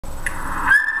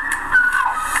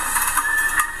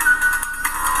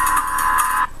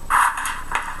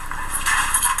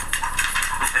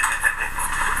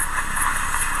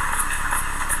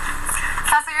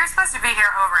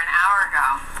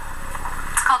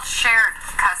called shared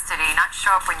custody, not show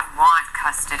up when you want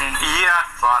custody. Yeah, I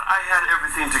thought I had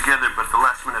everything together, but at the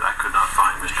last minute I could not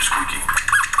find Mr. Squeaky.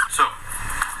 So,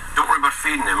 don't worry about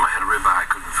feeding him. I had a ribeye I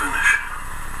couldn't finish.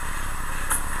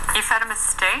 You fed him a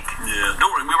steak? Yeah,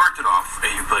 don't worry. We worked it off. Hey,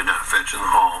 you played fetch in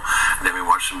the hall, and then we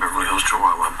watched some Beverly Hills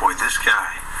Chihuahua. Boy, this guy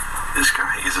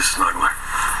is a snuggler.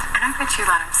 And I bet you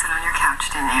let him sit on your couch,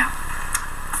 didn't you?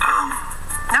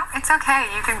 No, it's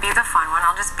okay. You can be the fun one.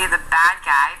 I'll just be the bad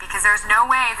guy, because there's no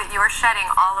way that you are shedding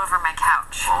all over my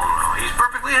couch. Oh, no. He's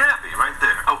perfectly happy right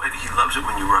there. Oh, and he loves it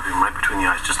when you rub him right between the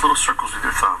eyes. Just little circles with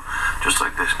your thumb. Just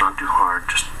like this. Not too hard.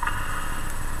 Just